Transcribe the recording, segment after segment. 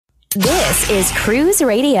This is Cruise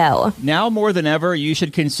Radio. Now more than ever, you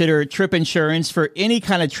should consider trip insurance for any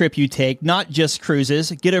kind of trip you take, not just cruises.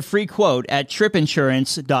 Get a free quote at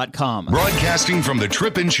tripinsurance.com. Broadcasting from the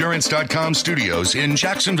tripinsurance.com studios in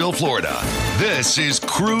Jacksonville, Florida. This is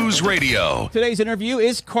Cruise Radio. Today's interview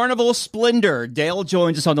is Carnival Splendor. Dale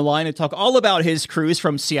joins us on the line to talk all about his cruise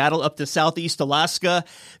from Seattle up to Southeast Alaska.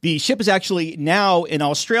 The ship is actually now in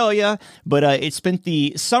Australia, but it spent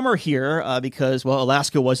the summer here because, well,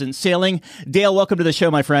 Alaska wasn't sailing. Dale, welcome to the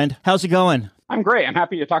show, my friend. How's it going? I'm great. I'm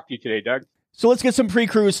happy to talk to you today, Doug. So let's get some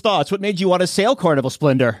pre-cruise thoughts. What made you want to sail Carnival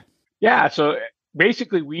Splendor? Yeah, so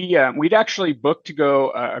basically we'd actually booked to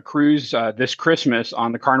go a cruise this Christmas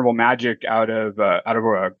on the Carnival Magic out of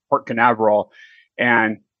Port Canaveral,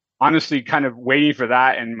 and honestly, kind of waiting for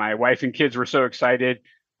that. And my wife and kids were so excited.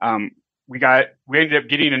 We ended up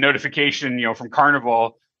getting a notification, from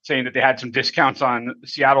Carnival saying that they had some discounts on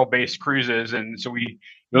Seattle-based cruises, and so we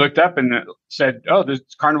looked up and it said, "Oh, this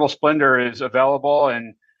Carnival Splendor is available,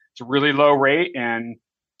 and it's a really low rate." And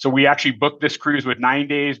so we actually booked this cruise with 9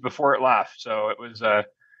 days before it left. So it was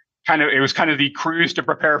kind of the cruise to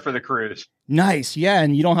prepare for the cruise. Nice, yeah,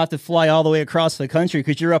 and you don't have to fly all the way across the country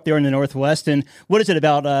because you're up there in the Northwest. And what is it,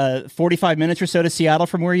 about 45 minutes or so to Seattle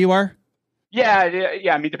from where you are? Yeah.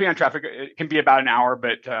 I mean, depending on traffic, it can be about an hour.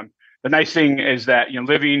 But the nice thing is that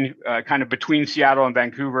living kind of between Seattle and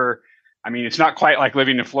Vancouver. I mean, it's not quite like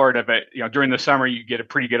living in Florida, but during the summer, you get a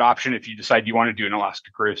pretty good option if you decide you want to do an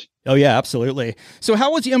Alaska cruise. Oh, yeah, absolutely. So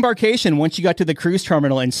how was the embarkation once you got to the cruise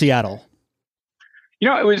terminal in Seattle?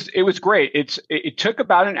 It was great. It took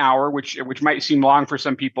about an hour, which might seem long for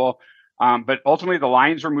some people, but ultimately the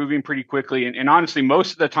lines were moving pretty quickly. And honestly,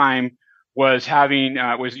 most of the time was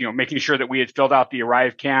making sure that we had filled out the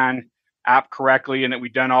ArriveCan app correctly and that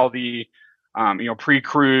we'd done all the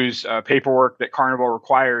pre-cruise paperwork that Carnival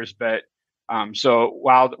requires. But so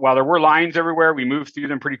while there were lines everywhere, we moved through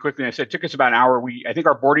them pretty quickly. And I said it took us about an hour. I think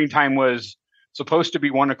our boarding time was supposed to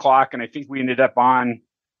be 1:00, and I think we ended up on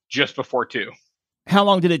just before 2. How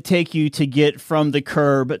long did it take you to get from the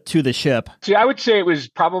curb to the ship? See, I would say it was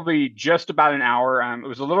probably just about an hour. It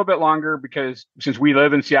was a little bit longer because since we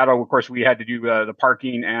live in Seattle, of course, we had to do the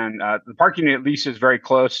parking, and the parking at least is very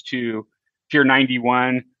close to Pier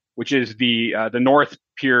 91, which is the north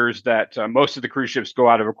piers that most of the cruise ships go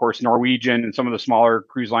out of. Of course, Norwegian and some of the smaller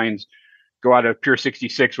cruise lines go out of Pier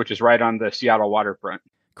 66, which is right on the Seattle waterfront.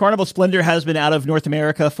 Carnival Splendor has been out of North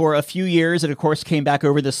America for a few years and, of course, came back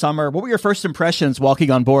over the summer. What were your first impressions walking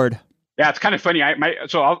on board? Yeah, it's kind of funny.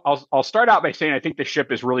 I'll start out by saying I think the ship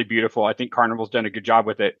is really beautiful. I think Carnival's done a good job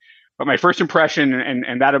with it. But my first impression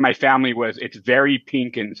and that of my family was it's very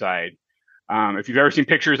pink inside. If you've ever seen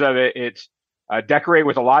pictures of it, it's decorated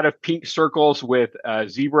with a lot of pink circles with a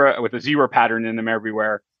zebra pattern in them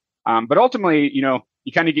everywhere. But ultimately, you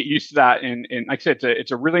kind of get used to that. And like I said,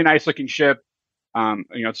 it's a really nice looking ship. I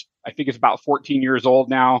think it's about 14 years old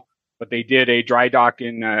now, but they did a dry dock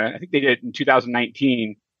I think they did it in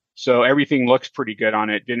 2019. So everything looks pretty good on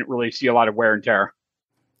it. Didn't really see a lot of wear and tear.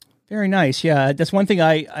 Very nice. Yeah, that's one thing.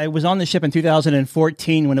 I was on the ship in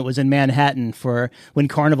 2014 when it was in Manhattan for when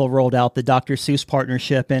Carnival rolled out the Dr. Seuss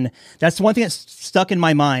partnership. And that's one thing that's stuck in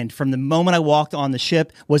my mind from the moment I walked on the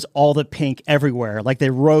ship was all the pink everywhere, like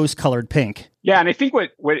the rose-colored pink. Yeah, and I think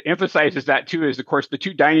what emphasizes that, too, is, of course, the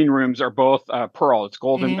two dining rooms are both pearl. It's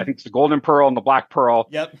golden. Mm-hmm. I think it's the golden pearl and the black pearl.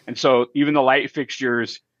 Yep. And so even the light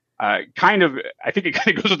fixtures I think it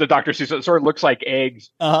kind of goes with the Dr. Seuss. It sort of looks like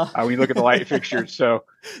eggs when you look at the light fixtures. So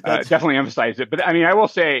definitely emphasize it. But I mean, I will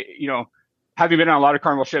say, having been on a lot of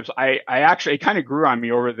Carnival ships, I actually, it kind of grew on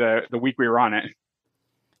me over the week we were on it.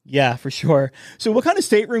 Yeah, for sure. So what kind of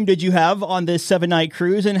stateroom did you have on this 7-night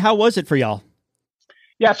cruise, and how was it for y'all?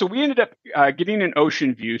 Yeah, so we ended up getting an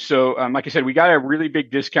ocean view. So like I said, we got a really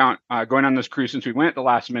big discount going on this cruise since we went at the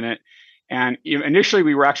last minute. And initially,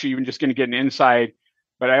 we were actually even just going to get an inside.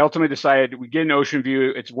 But I ultimately decided we get an ocean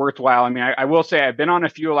view. It's worthwhile. I mean, I will say I've been on a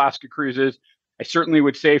few Alaska cruises. I certainly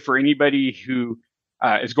would say for anybody who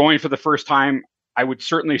is going for the first time, I would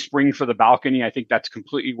certainly spring for the balcony. I think that's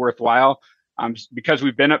completely worthwhile because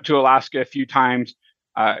we've been up to Alaska a few times.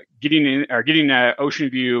 Getting an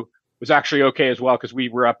ocean view was actually okay as well because we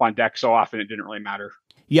were up on deck so often it didn't really matter.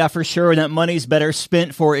 Yeah, for sure. And that money's better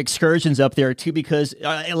spent for excursions up there, too, because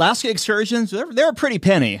Alaska excursions, they're a pretty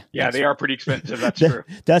penny. Yeah, they are pretty expensive. That's true.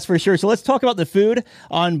 That's for sure. So let's talk about the food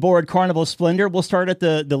on board Carnival Splendor. We'll start at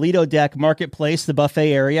the Lido Deck Marketplace, the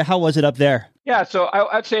buffet area. How was it up there? Yeah, so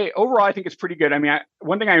I'd say overall, I think it's pretty good. I mean,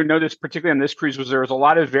 one thing I noticed, particularly on this cruise, was there was a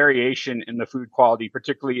lot of variation in the food quality,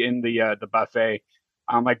 particularly in the buffet.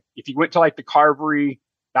 Like if you went to like the Carvery,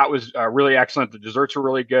 that was really excellent. The desserts were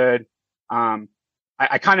really good.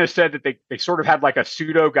 I kind of said that they sort of had like a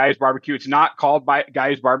pseudo Guy's Barbecue. It's not called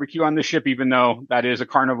Guy's Barbecue on the ship, even though that is a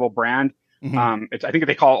Carnival brand. I think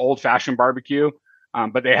they call it Old Fashioned Barbecue,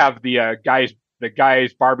 but they have the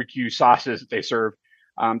Guy's Barbecue sauces that they serve.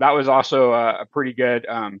 That was also a pretty good.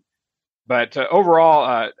 But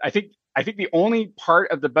overall, I think the only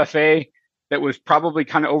part of the buffet that was probably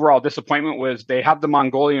kind of overall disappointment was they have the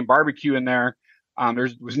Mongolian barbecue in there. There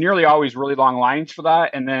was nearly always really long lines for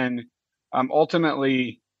that, and then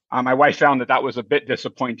ultimately, my wife found that was a bit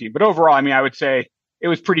disappointing. But overall, I mean, I would say it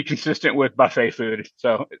was pretty consistent with buffet food.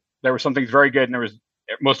 So there were some things very good, and there was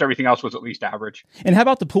most everything else was at least average. And how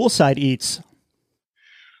about the poolside eats?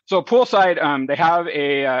 So poolside, they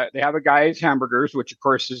have a Guy's hamburgers, which of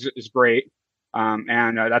course is great,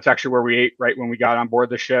 and that's actually where we ate right when we got on board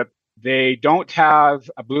the ship. They don't have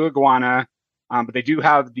a Blue Iguana, but they do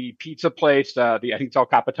have the pizza place. I think it's El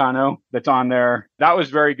Capitano that's on there. That was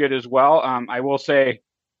very good as well. I will say,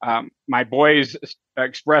 my boys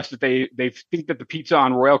expressed that they think that the pizza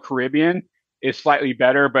on Royal Caribbean is slightly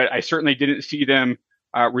better, but I certainly didn't see them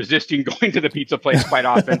resisting going to the pizza place quite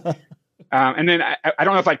often. And then I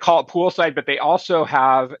don't know if I'd call it poolside, but they also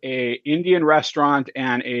have a Indian restaurant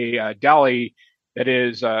and a deli that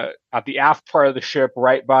is at the aft part of the ship,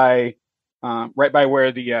 right by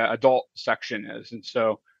where the adult section is. And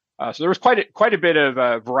so there was quite a bit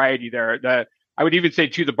of variety there. I would even say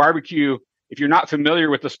too, the barbecue, if you're not familiar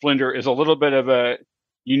with the Splendor, is a little bit of a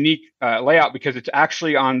unique layout because it's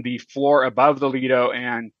actually on the floor above the Lido,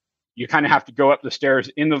 and you kind of have to go up the stairs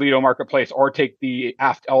in the Lido Marketplace or take the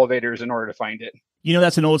aft elevators in order to find it. You know,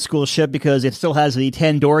 that's an old school ship because it still has the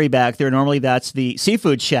tandoori back there. Normally that's the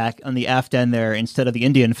seafood shack on the aft end there instead of the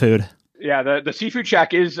Indian food. Yeah, the seafood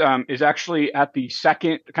shack is actually at the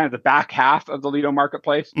second, kind of the back half of the Lido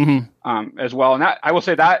Marketplace as well. And that, I will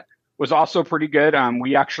say that was also pretty good.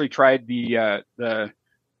 We actually tried the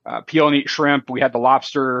peel and eat shrimp. We had the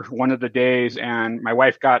lobster one of the days, and my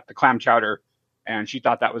wife got the clam chowder, and she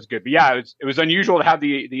thought that was good. But yeah, it was unusual to have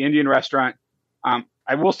the Indian restaurant.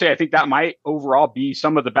 I will say I think that might overall be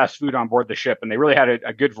some of the best food on board the ship, and they really had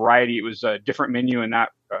a good variety. It was a different menu in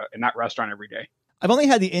that restaurant every day. I've only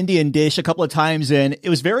had the Indian dish a couple of times, and it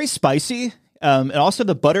was very spicy. And also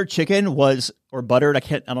the buttered chicken or buttered,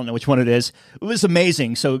 I don't know which one it is. It was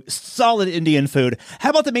amazing. So solid Indian food. How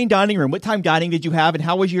about the main dining room? What time dining did you have, and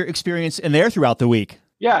how was your experience in there throughout the week?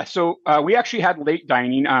 Yeah, so we actually had late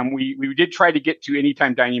dining. We did try to get to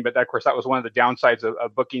anytime dining, but of course that was one of the downsides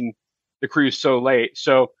of booking the cruise so late.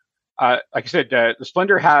 So like I said, the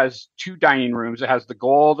Splendor has two dining rooms. It has the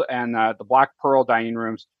gold and the black pearl dining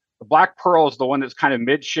rooms. The black pearl is the one that's kind of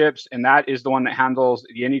midships, and that is the one that handles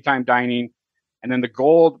the anytime dining. And then the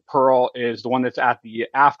gold pearl is the one that's at the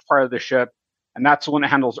aft part of the ship, and that's the one that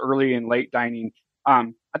handles early and late dining.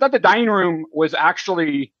 I thought the dining room was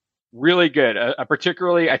actually really good.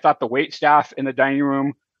 Particularly, I thought the wait staff in the dining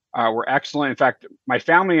room were excellent. In fact, my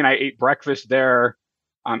family and I ate breakfast there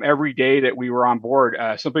every day that we were on board,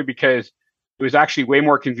 simply because it was actually way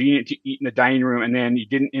more convenient to eat in the dining room, and then you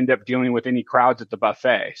didn't end up dealing with any crowds at the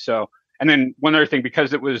buffet. So, and then one other thing,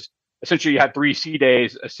 because it was essentially you had 3 sea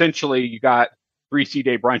days, essentially you got 3 sea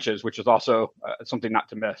day brunches, which is also something not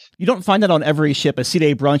to miss. You don't find that on every ship, a sea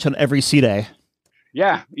day brunch on every sea day.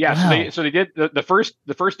 Yeah. Wow. So they did the first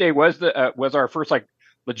day was our first like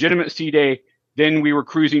legitimate sea day. Then we were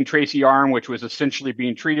cruising Tracy Arm, which was essentially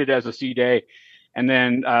being treated as a sea day, and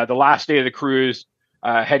then the last day of the cruise,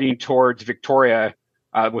 heading towards Victoria,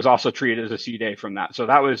 was also treated as a sea day from that. So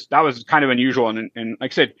that was kind of unusual, and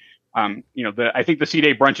like I said, I think the sea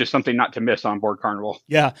day brunch is something not to miss on board Carnival.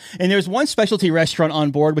 Yeah, and there's one specialty restaurant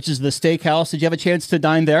on board, which is the steakhouse. Did you have a chance to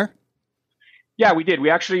dine there? Yeah, we did. We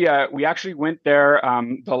actually went there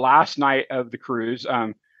the last night of the cruise.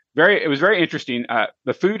 It was very interesting.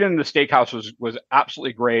 The food in the steakhouse was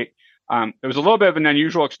absolutely great. It was a little bit of an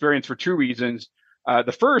unusual experience for 2 reasons.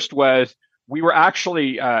 The first was we were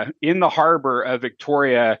actually in the harbor of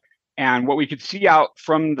Victoria, and what we could see out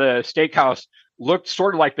from the steakhouse looked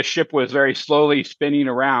sort of like the ship was very slowly spinning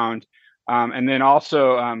around. And then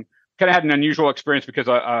also kind of had an unusual experience because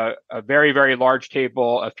a very, very large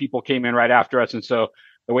table of people came in right after us. And so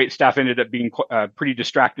the wait staff ended up being pretty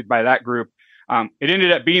distracted by that group. It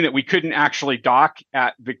ended up being that we couldn't actually dock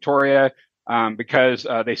at Victoria because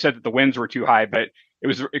they said that the winds were too high. But it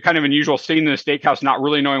was kind of unusual sitting in the steakhouse, not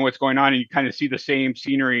really knowing what's going on. And you kind of see the same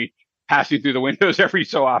scenery passing through the windows every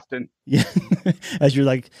so often. Yeah, as you're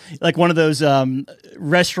like one of those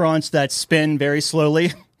restaurants that spin very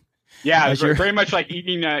slowly. Yeah, it's very much like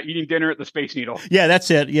eating dinner at the Space Needle. Yeah, that's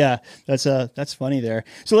it. Yeah, that's funny there.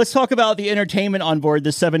 So let's talk about the entertainment on board the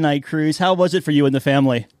 7-night cruise. How was it for you and the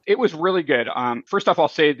family? It was really good. First off, I'll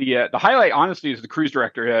say the highlight, honestly, is the cruise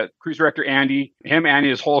director. Cruise director Andy, and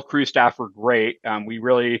his whole cruise staff were great. We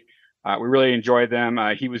really enjoyed them.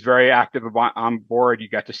 He was very active on board. You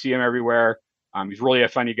got to see him everywhere. He's really a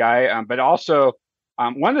funny guy. But also,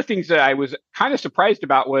 one of the things that I was kind of surprised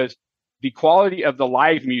about was the quality of the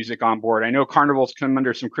live music on board. I know Carnival's come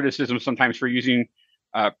under some criticism sometimes for using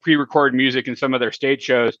pre-recorded music in some of their stage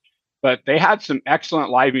shows, but they had some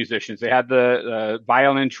excellent live musicians. They had the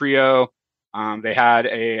violin trio. They had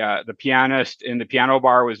the pianist in the piano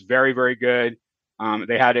bar was very, very good.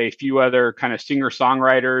 They had a few other kind of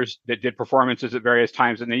singer-songwriters that did performances at various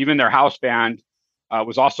times. And then even their house band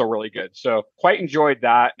was also really good. So quite enjoyed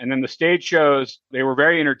that. And then the stage shows, they were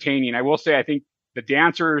very entertaining. I will say, I think the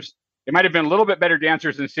dancers, they might have been a little bit better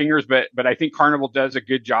dancers than singers, but I think Carnival does a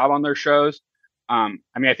good job on their shows. I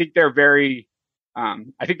think they're very,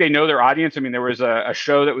 I think they know their audience. I mean, there was a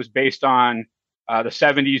show that was based on the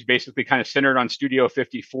 70s, basically kind of centered on Studio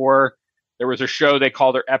 54. There was a show they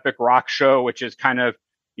call their Epic Rock Show, which is kind of,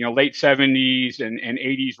 late 70s and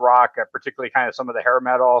 80s rock, particularly kind of some of the hair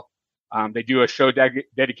metal. They do a show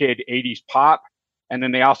dedicated to 80s pop. And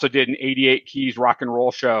then they also did an 88 keys rock and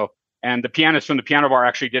roll show. And the pianist from the piano bar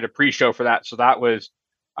actually did a pre-show for that. So that was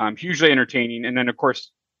hugely entertaining. And then, of course,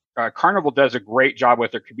 Carnival does a great job with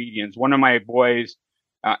their comedians. One of my boys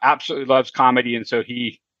absolutely loves comedy. And so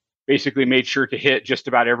he basically made sure to hit just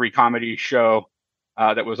about every comedy show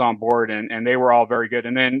that was on board. And they were all very good.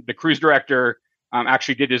 And then the cruise director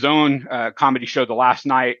actually did his own comedy show the last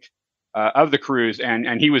night of the cruise.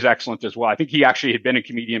 And he was excellent as well. I think he actually had been a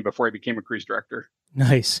comedian before he became a cruise director.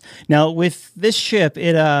 Nice. Now, with this ship,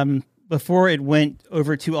 it before it went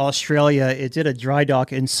over to Australia, it did a dry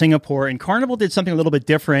dock in Singapore, and Carnival did something a little bit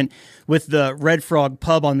different with the Red Frog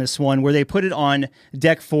pub on this one, where they put it on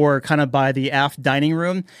deck 4, kind of by the aft dining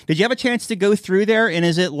room. Did you have a chance to go through there? And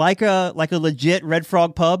is it like a legit Red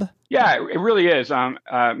Frog pub? Yeah, it really is.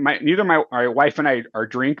 Neither my wife and I are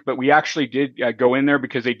drink, but we actually did go in there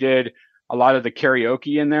because they did a lot of the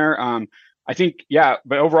karaoke in there. I think, yeah,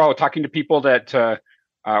 but overall, talking to people that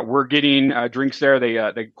were getting drinks there,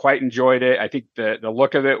 they quite enjoyed it. I think the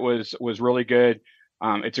look of it was really good.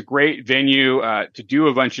 It's a great venue to do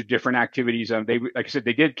a bunch of different activities. Like I said,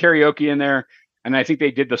 they did karaoke in there, and I think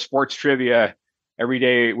they did the sports trivia every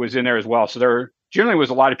day was in there as well. So there generally was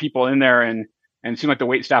a lot of people in there, and it seemed like the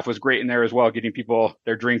wait staff was great in there as well, getting people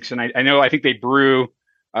their drinks. And I think they brew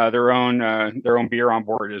their own beer on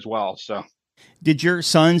board as well. So, did your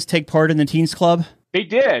sons take part in the Teens Club? They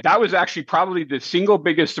did. That was actually probably the single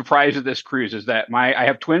biggest surprise of this cruise is that I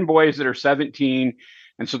have twin boys that are 17.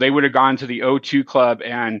 And so they would have gone to the O2 Club,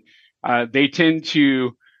 and they tend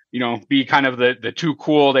to, be kind of the too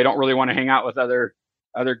cool. They don't really want to hang out with other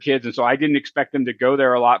kids. And so I didn't expect them to go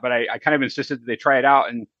there a lot, but I kind of insisted that they try it out.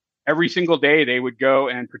 And every single day they would go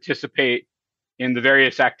and participate in the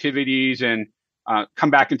various activities and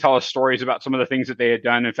come back and tell us stories about some of the things that they had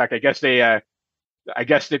done. In fact, I guess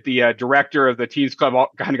that the director of the Teens Club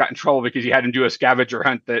kind of got in trouble because he had him do a scavenger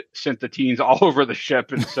hunt that sent the teens all over the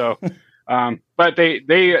ship. And so, but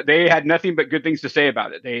they had nothing but good things to say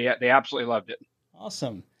about it. They absolutely loved it.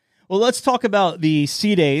 Awesome. Well, let's talk about the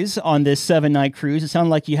sea days on this 7-night cruise. It sounded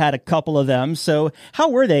like you had a couple of them. So how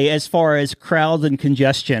were they as far as crowds and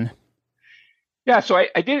congestion? Yeah, so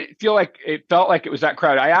I didn't feel like it felt like it was that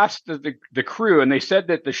crowded. I asked the crew, and they said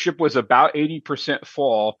that the ship was about 80%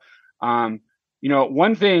 full.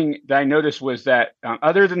 One thing that I noticed was that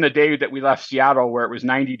other than the day that we left Seattle, where it was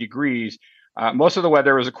 90 degrees, most of the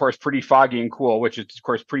weather was, of course, pretty foggy and cool, which is, of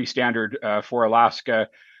course, pretty standard for Alaska.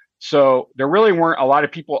 So there really weren't a lot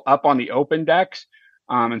of people up on the open decks.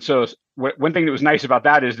 And so one thing that was nice about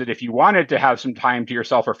that is that if you wanted to have some time to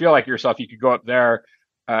yourself or feel like yourself, you could go up there,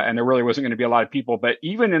 and there really wasn't going to be a lot of people. But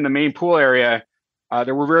even in the main pool area,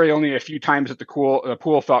 there were really only a few times that the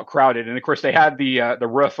pool felt crowded. And of course, they had the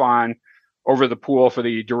roof on over the pool for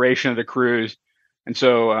the duration of the cruise. And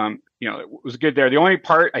so, it was good there. The only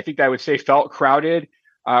part I think that I would say felt crowded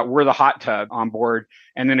were the hot tub on board.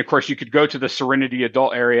 And then, of course, you could go to the Serenity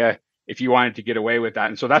adult area if you wanted to get away with that.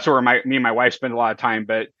 And so that's where me and my wife spent a lot of time.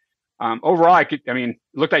 But overall, it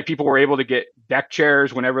looked like people were able to get deck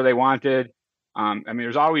chairs whenever they wanted.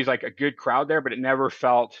 There's always like a good crowd there, but it never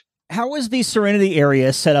felt. How was the Serenity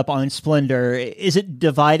area set up on Splendor? Is it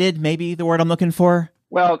divided? Maybe the word I'm looking for?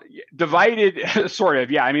 Well, divided, sort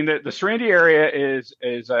of. Yeah. The Serenity area is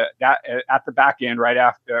that at the back end, right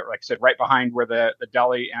after, like I said, right behind where the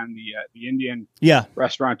deli and the Indian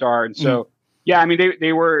restaurant are. And so,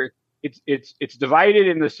 they were, it's divided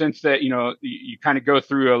in the sense that, you kind of go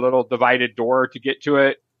through a little divided door to get to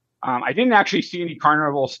it. I didn't actually see any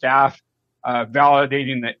Carnival staff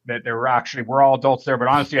validating that we're all adults there, but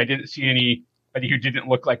honestly, I didn't see anybody who didn't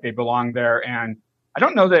look like they belonged there. And I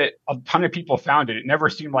don't know that a ton of people found it. It never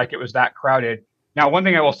seemed like it was that crowded. Now, one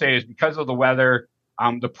thing I will say is because of the weather,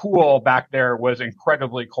 the pool back there was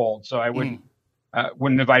incredibly cold. So I wouldn't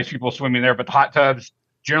advise people swimming there, but the hot tubs,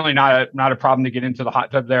 generally not a problem to get into the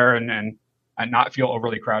hot tub there and not feel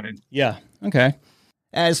overly crowded. Yeah. Okay.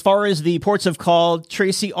 As far as the ports of call,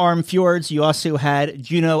 Tracy Arm Fjords, you also had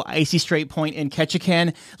Juneau, Icy Strait Point, and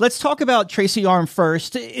Ketchikan. Let's talk about Tracy Arm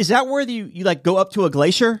first. Is that where you like go up to a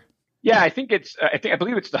glacier? Yeah, I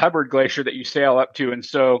believe it's the Hubbard Glacier that you sail up to. And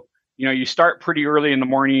so, you start pretty early in the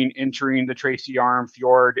morning entering the Tracy Arm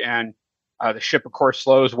Fjord, and the ship, of course,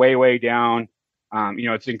 slows way, way down.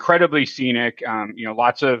 It's incredibly scenic.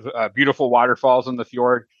 Lots of beautiful waterfalls in the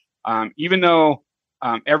fjord. Even though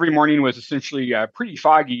every morning was essentially pretty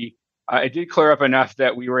foggy, it did clear up enough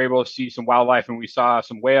that we were able to see some wildlife, and we saw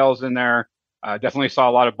some whales in there. Definitely saw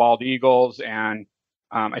a lot of bald eagles, and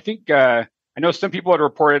I know some people had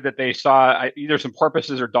reported that they saw either some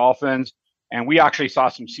porpoises or dolphins, and we actually saw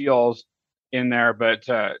some seals in there. But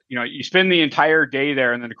you spend the entire day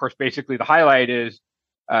there, and then of course, basically the highlight is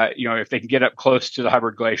if they can get up close to the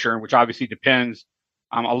Hubbard Glacier, which obviously depends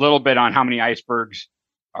a little bit on how many icebergs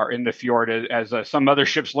are in the fjord. As some other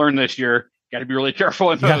ships learned this year, got to be really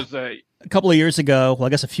careful in those. A couple of years ago, well, I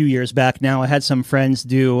guess a few years back now, I had some friends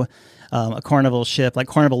do a Carnival ship, like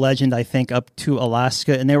Carnival Legend, I think, up to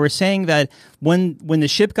Alaska. And they were saying that when the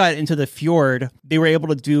ship got into the fjord, they were able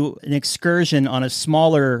to do an excursion on a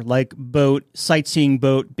smaller, like boat, sightseeing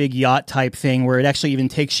boat, big yacht type thing, where it actually even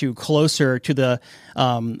takes you closer to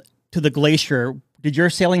the glacier. Did your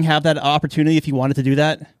sailing have that opportunity if you wanted to do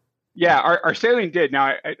that? Yeah, our sailing did.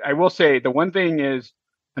 Now, I will say the one thing is,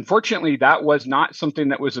 unfortunately, that was not something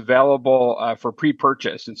that was available for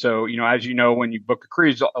pre-purchase. And so, as you know, when you book a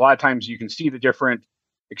cruise, a lot of times you can see the different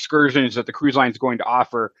excursions that the cruise line is going to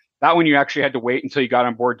offer. That one you actually had to wait until you got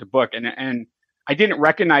on board to book. And I didn't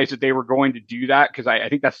recognize that they were going to do that because I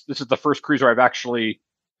think this is the first cruise where I've actually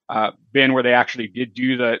been where they actually did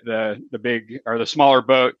do the big or the smaller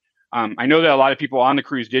boat. I know that a lot of people on the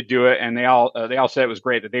cruise did do it, and they all said it was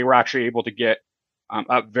great that they were actually able to get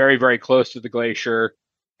up very, very close to the glacier.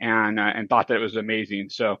 And thought that it was amazing.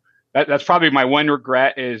 So that's probably my one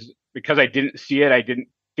regret is because I didn't see it. I didn't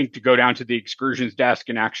think to go down to the excursions desk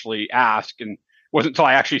and actually ask. And it wasn't until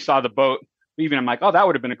I actually saw the boat leaving, I'm like, oh, that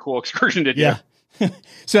would have been a cool excursion to do. Yeah.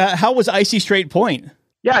 So how was Icy Strait Point?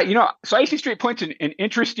 Yeah, so Icy Strait Point's an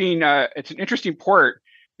interesting. It's an interesting port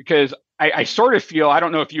because I sort of feel, I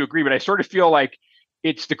don't know if you agree, but I sort of feel like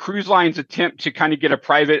it's the cruise line's attempt to kind of get a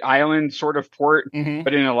private island sort of port,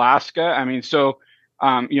 but in Alaska. I mean, so.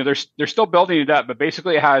 They're still building it up, but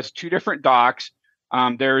basically it has two different docks.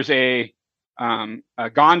 There's a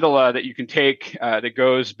gondola that you can take that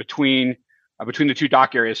goes between the two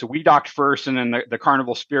dock areas. So we docked first, and then the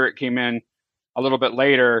Carnival Spirit came in a little bit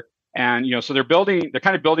later. And so they're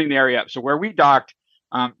kind of building the area up. So where we docked,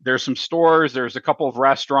 there's some stores, there's a couple of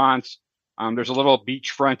restaurants, there's a little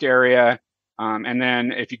beachfront area, and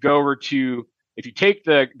then if you take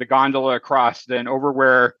the gondola across, then over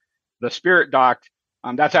where the Spirit docked.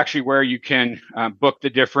 That's actually where you can book the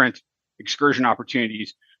different excursion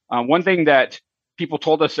opportunities. One thing that people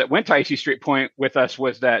told us that went to Icy Strait Point with us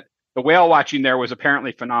was that the whale watching there was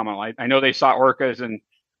apparently phenomenal. I know they saw orcas, and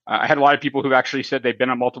I had a lot of people who actually said they've been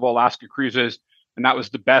on multiple Alaska cruises, and that was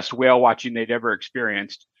the best whale watching they'd ever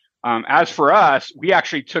experienced. As for us, we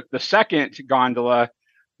actually took the second gondola,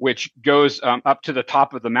 which goes up to the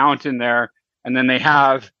top of the mountain there, and then they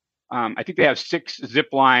have, I think they have 6 zip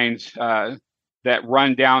lines that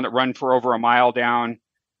run for over a mile down.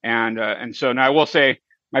 And so now I will say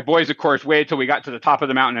my boys, of course, waited till we got to the top of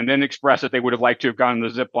the mountain and then expressed that they would have liked to have gone on the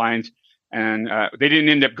zip lines. And they didn't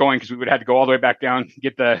end up going because we would have had to go all the way back down,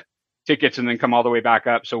 get the tickets, and then come all the way back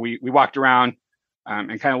up. So we walked around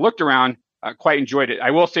and kind of looked around, quite enjoyed it. I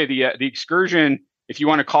will say the excursion, if you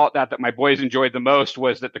want to call it that my boys enjoyed the most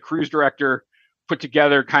was that the cruise director put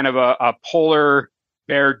together kind of a polar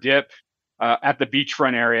bear dip at the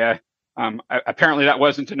beachfront area. Apparently that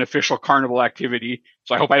wasn't an official Carnival activity,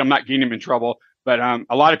 so I hope I'm not getting him in trouble. But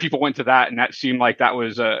a lot of people went to that, and that seemed like that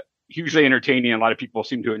was hugely entertaining. A lot of people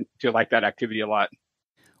seem to like that activity a lot.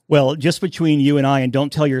 Well, just between you and I, and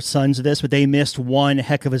don't tell your sons this, but they missed one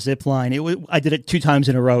heck of a zip line. I did it 2 times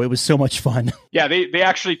in a row. It was so much fun. Yeah, they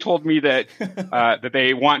actually told me that that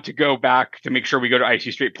they want to go back to make sure we go to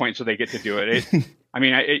Icy Strait Point so they get to do it. I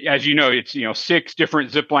mean, as you know, it's 6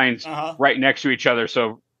 different zip lines right next to each other.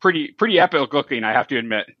 So pretty epic looking, I have to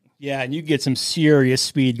admit. Yeah, and you get some serious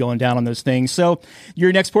speed going down on those things. So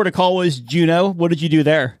your next port of call was Juneau. What did you do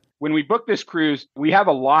there? When we booked this cruise, we have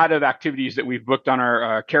a lot of activities that we've booked on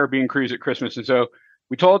our Caribbean cruise at Christmas. And so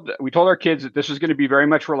we told our kids that this was going to be very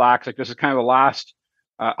much relaxed. Like this is kind of the last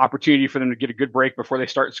opportunity for them to get a good break before they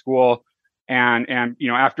start school. And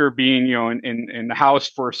after being in the house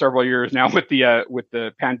for several years now with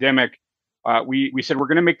the pandemic, we said we're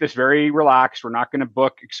going to make this very relaxed. We're not going to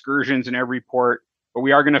book excursions in every port, but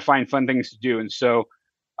we are going to find fun things to do. And so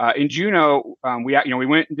in Juneau, we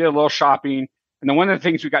went and did a little shopping. And then one of the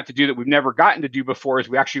things we got to do that we've never gotten to do before is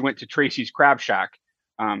we actually went to Tracy's Crab Shack.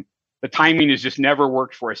 The timing has just never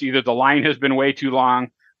worked for us. Either the line has been way too long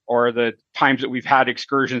or the times that we've had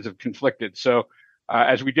excursions have conflicted. So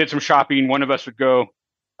as we did some shopping, one of us would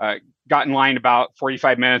got in line about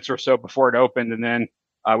 45 minutes or so before it opened. And then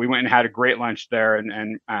we went and had a great lunch there.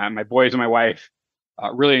 And my boys and my wife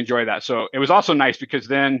really enjoyed that. So it was also nice because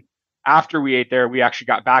then after we ate there, we actually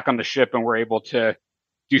got back on the ship and were able to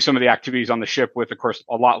do some of the activities on the ship with, of course,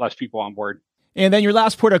 a lot less people on board. And then your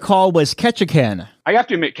last port of call was Ketchikan. I have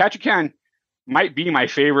to admit, Ketchikan might be my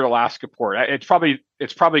favorite Alaska port. It's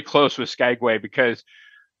probably close with Skagway because,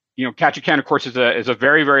 Ketchikan, of course, is a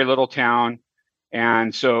very, very little town.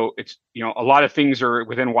 And so it's, a lot of things are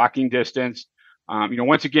within walking distance.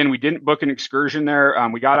 Once again, we didn't book an excursion there.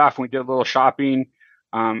 We got off and we did a little shopping.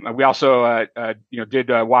 We also, did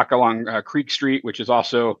walk along Creek Street, which is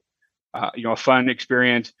also a fun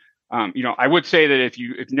experience. I would say that if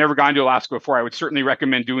you've never gone to Alaska before, I would certainly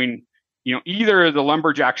recommend doing, either the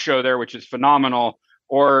lumberjack show there, which is phenomenal,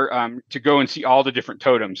 or to go and see all the different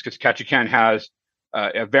totems, because Ketchikan has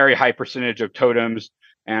a very high percentage of totems,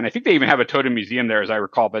 and I think they even have a totem museum there, as I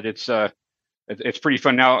recall. But it's pretty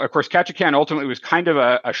fun. Now, of course, Ketchikan ultimately was kind of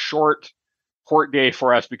a short port day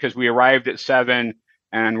for us because we arrived at 7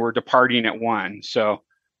 and we're departing at 1. So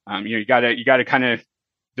you got to kind of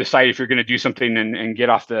decide if you're going to do something and get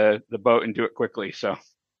off the boat and do it quickly. So,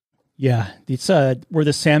 yeah, it's were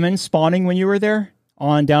the salmon spawning when you were there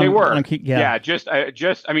on down? They were, yeah. Just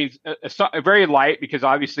I mean, very light because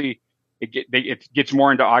obviously it gets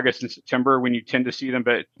more into August and September when you tend to see them.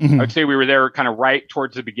 But I would say we were there kind of right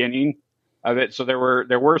towards the beginning of it, so there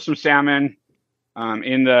were some salmon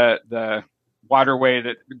in the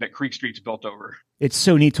waterway that Creek Street's built over. It's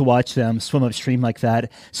so neat to watch them swim upstream like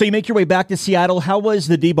that. So you make your way back to Seattle. How was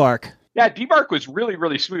the debark? Yeah, debark was really,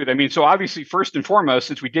 really smooth. I mean, so obviously, first and foremost,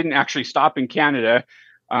 since we didn't actually stop in Canada,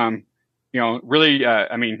 we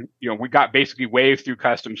got basically waved through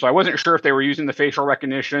customs. So I wasn't sure if they were using the facial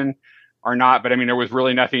recognition or not, but I mean, there was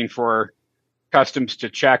really nothing for customs to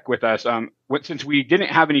check with us. Since we didn't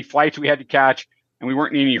have any flights we had to catch and we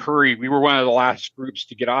weren't in any hurry, we were one of the last groups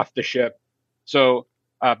to get off the ship. So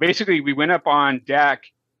basically, we went up on deck.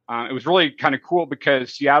 It was really kind of cool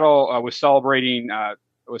because Seattle was celebrating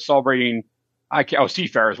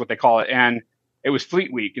Seafair is what they call it, and it was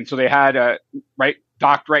Fleet Week, and so they had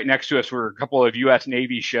docked right next to us were a couple of U.S.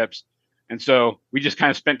 Navy ships, and so we just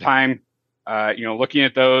kind of spent time, looking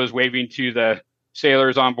at those, waving to the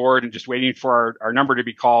sailors on board, and just waiting for our number to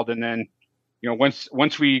be called. And then,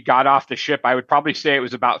 once we got off the ship, I would probably say it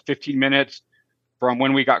was about 15 minutes from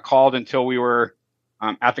when we got called until we were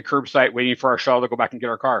at the curbside waiting for our shuttle to go back and get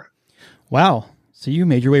our car. Wow. So you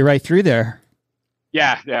made your way right through there.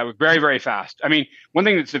 Yeah, it was very, very fast. I mean, one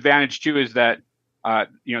thing that's advantage too is that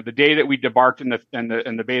the day that we debarked and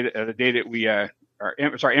the day that we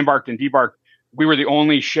embarked and debarked, we were the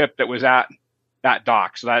only ship that was at that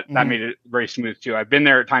dock. So that made it very smooth too. I've been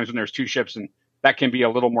there at times when there's 2 ships, and that can be a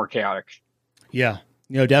little more chaotic. Yeah,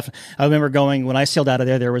 definitely. I remember going when I sailed out of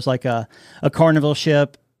there. There was like a Carnival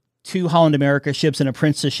ship, 2 Holland America ships, and a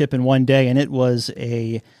Princess ship in one day, and it was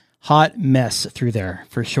a hot mess through there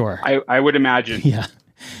for sure. I would imagine. Yeah,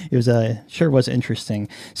 it was sure was interesting.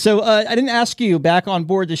 So I didn't ask you back on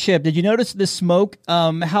board the ship. Did you notice the smoke?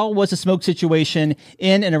 How was the smoke situation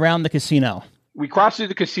in and around the casino? We crossed through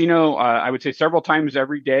the casino, I would say several times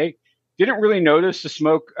every day. Didn't really notice the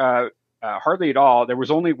smoke hardly at all. There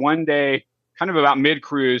was only one day, kind of about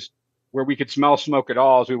mid-cruise, where we could smell smoke at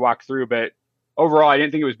all as we walked through. But overall, I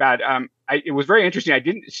didn't think it was bad. It was very interesting. I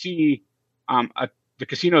didn't see the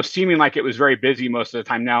casino seeming like it was very busy most of the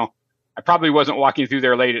time. Now, I probably wasn't walking through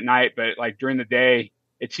there late at night, but like during the day,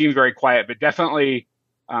 it seemed very quiet. But definitely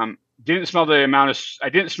didn't smell the I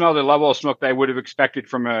didn't smell the level of smoke that I would have expected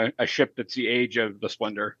from a ship that's the age of the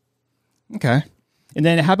Splendor. Okay. And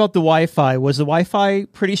then how about the Wi-Fi? Was the Wi-Fi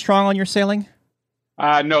pretty strong on your sailing?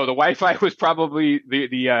 No, the Wi-Fi was probably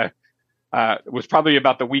was probably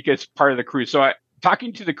about the weakest part of the cruise. So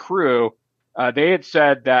talking to the crew, they had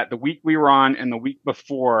said that the week we were on and the week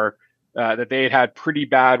before, that they had pretty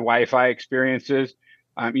bad Wi-Fi experiences.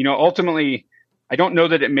 Ultimately, I don't know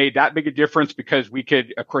that it made that big a difference because we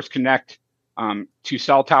could, of course, connect to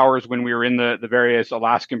cell towers when we were in the various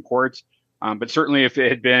Alaskan ports. But certainly, if it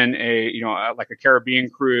had been like a Caribbean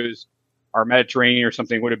cruise or Mediterranean or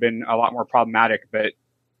something, would have been a lot more problematic. But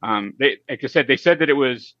like I said, they said that it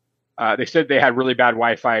was. They said they had really bad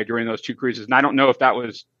Wi-Fi during those two cruises, and I don't know if that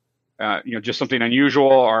was just something unusual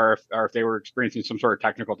or if they were experiencing some sort of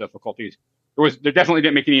technical difficulties. They definitely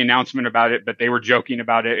didn't make any announcement about it, but they were joking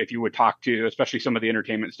about it if you would talk to, especially some of the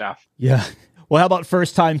entertainment staff. Yeah. Well, how about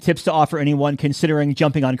first-time tips to offer anyone considering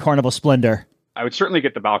jumping on Carnival Splendor? I would certainly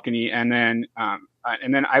get the balcony, and then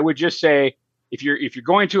I would just say if you're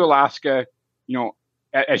going to Alaska,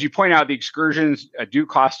 as you point out, the excursions do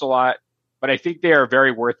cost a lot. But I think they are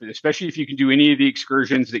very worth it, especially if you can do any of the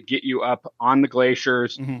excursions that get you up on the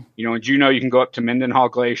glaciers. Mm-hmm. In Juneau, you can go up to Mendenhall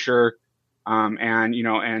Glacier.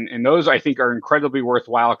 And those I think are incredibly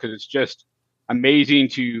worthwhile because it's just amazing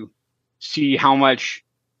to see how much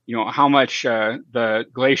the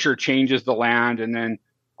glacier changes the land. And then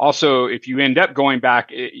also, if you end up going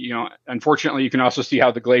back, unfortunately, you can also see how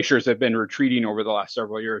the glaciers have been retreating over the last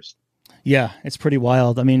several years. Yeah, it's pretty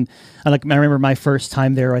wild. I mean, I remember my first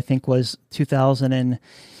time there, I think was it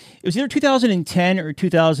was either 2010 or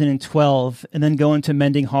 2012, and then going to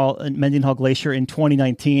Mendenhall Glacier in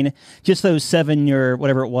 2019. Just those 7 or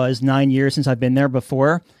whatever it was, 9 years since I've been there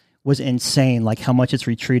before was insane, like how much it's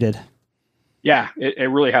retreated. Yeah,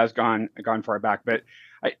 it really has gone far back. But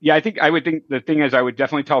I think the thing is I would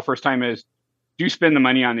definitely tell first time is do spend the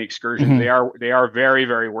money on the excursions. Mm-hmm. They are very,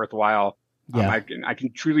 very worthwhile. Yeah. I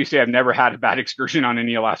can truly say I've never had a bad excursion on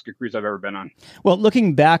any Alaska cruise I've ever been on. Well,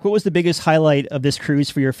 looking back, what was the biggest highlight of this cruise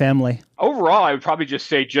for your family? Overall, I would probably just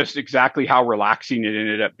say just exactly how relaxing it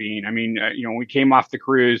ended up being. I mean, when we came off the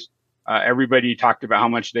cruise, everybody talked about how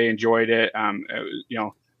much they enjoyed it.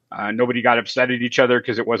 Nobody got upset at each other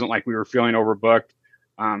because it wasn't like we were feeling overbooked.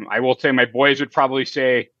 I will say my boys would probably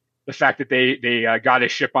say the fact that they got a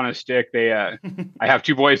ship on a stick. I have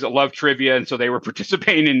two boys that love trivia, and so they were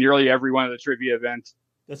participating in nearly every one of the trivia events.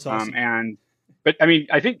 That's awesome. But I mean,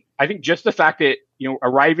 I think just the fact that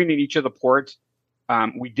arriving in each of the ports,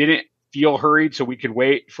 we didn't feel hurried, so we could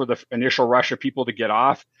wait for the initial rush of people to get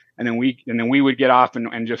off, and then we would get off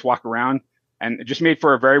and just walk around, and it just made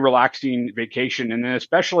for a very relaxing vacation. And then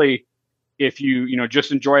especially if you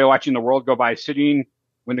just enjoy watching the world go by, sitting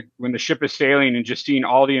when the ship is sailing and just seeing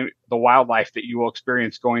all the wildlife that you will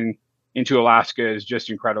experience going into Alaska is just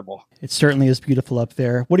incredible. It certainly is beautiful up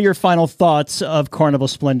there. What are your final thoughts of Carnival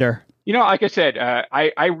Splendor? Like I said,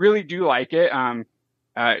 I really do like it.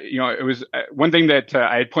 It was one thing that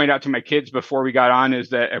I had pointed out to my kids before we got on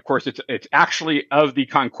is that, of course, it's actually of the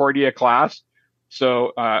Concordia class.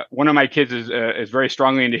 So one of my kids is very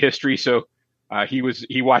strongly into history. So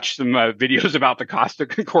he watched some videos about the Costa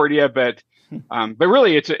Concordia, but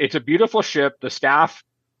really it's a beautiful ship. The staff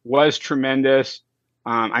was tremendous.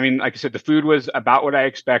 I mean, like I said, the food was about what I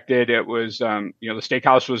expected. It was, the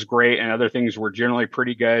steakhouse was great and other things were generally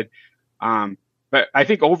pretty good. But I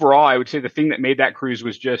think overall, I would say the thing that made that cruise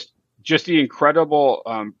was just the incredible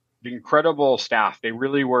staff. They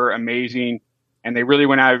really were amazing, and they really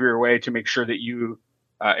went out of your way to make sure that you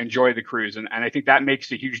enjoy the cruise. And I think that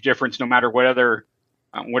makes a huge difference no matter what other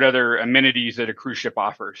amenities that a cruise ship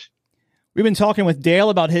offers. We've been talking with Dale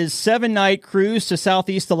about his 7-night cruise to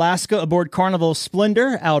Southeast Alaska aboard Carnival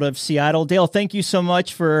Splendor out of Seattle. Dale, thank you so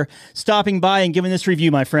much for stopping by and giving this review,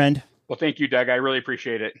 my friend. Well, thank you, Doug. I really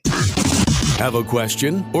appreciate it. Have a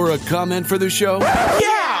question or a comment for the show?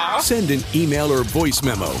 Yeah! Send an email or voice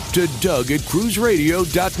memo to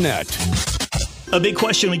doug@cruiseradio.net. A big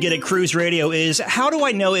question we get at Cruise Radio is, how do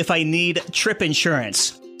I know if I need trip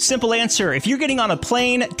insurance? Simple answer. If you're getting on a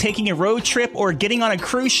plane, taking a road trip, or getting on a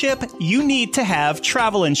cruise ship, you need to have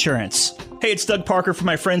travel insurance. Hey, it's Doug Parker from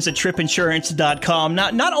my friends at tripinsurance.com.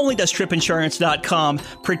 Not only does tripinsurance.com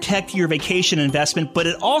protect your vacation investment, but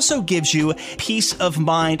it also gives you peace of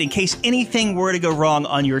mind in case anything were to go wrong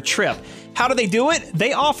on your trip. How do they do it?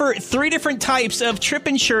 They offer 3 different types of trip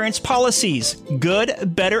insurance policies.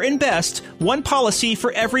 Good, better, and best. One policy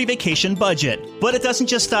for every vacation budget. But it doesn't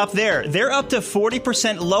just stop there. They're up to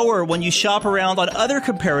 40% lower when you shop around on other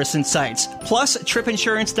comparison sites. Plus,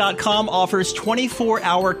 tripinsurance.com offers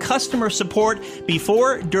 24-hour customer support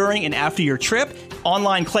before, during, and after your trip,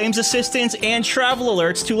 online claims assistance, and travel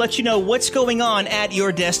alerts to let you know what's going on at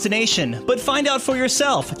your destination. But find out for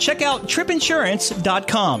yourself. Check out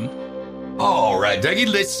tripinsurance.com. All right, Dougie,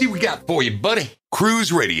 let's see what we got for you, buddy.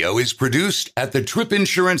 Cruise Radio is produced at the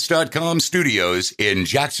tripinsurance.com studios in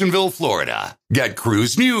Jacksonville, Florida. Get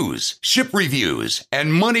cruise news, ship reviews,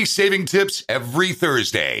 and money-saving tips every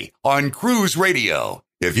Thursday on Cruise Radio.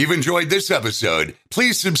 If you've enjoyed this episode,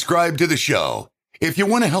 please subscribe to the show. If you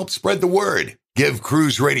want to help spread the word, give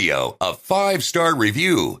Cruise Radio a 5-star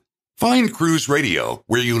review. Find Cruise Radio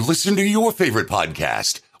where you listen to your favorite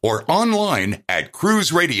podcast or online at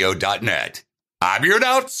cruiseradio.net. I'm your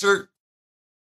announcer,